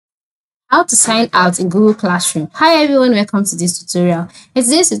How to sign out in Google Classroom. Hi everyone, welcome to this tutorial. In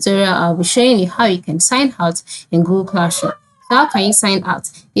today's tutorial, I'll be showing you how you can sign out in Google Classroom. So how can you sign out?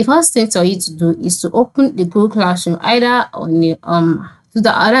 The first thing for you to do is to open the Google Classroom either on your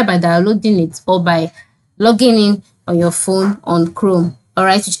either by downloading it or by logging in on your phone on Chrome.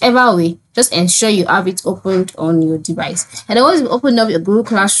 Alright, whichever way, just ensure you have it opened on your device. And then once you open up your Google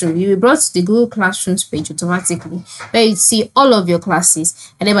Classroom, you'll be brought to the Google Classrooms page automatically, where you see all of your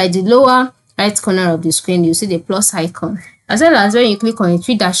classes. And then by the lower right corner of the screen, you see the plus icon. As well as when you click on the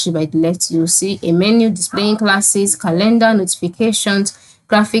three dashes by the left, you'll see a menu displaying classes, calendar, notifications,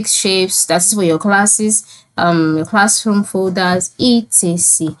 graphics, shapes, that's for your classes, your classroom folders,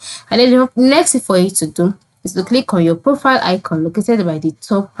 etc. And then the next thing for you to do is to click on your profile icon located by the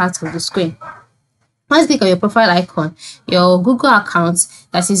top part of the screen. Once you click on your profile icon, your Google account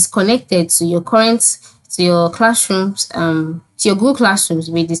that is connected to your classrooms, to your Google Classrooms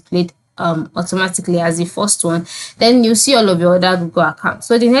will be displayed automatically as the first one. Then you see all of your other Google accounts.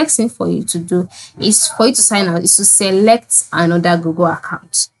 So the next thing for you to do is for you to sign out is to select another Google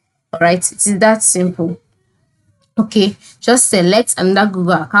account. All right, it is that simple. Okay, just select another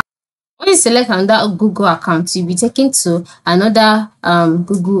Google account. When you select another Google account, you'll be taken to another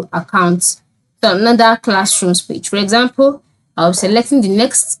Google account, so another Classrooms page. For example, I'll be selecting the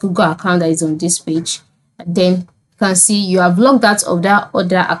next Google account that is on this page. And then you can see you have logged out of that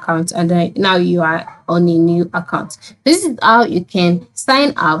other account, and then now you are on a new account. This is how you can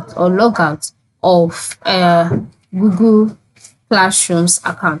sign out or log out of Google Classrooms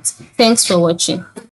account. Thanks for watching.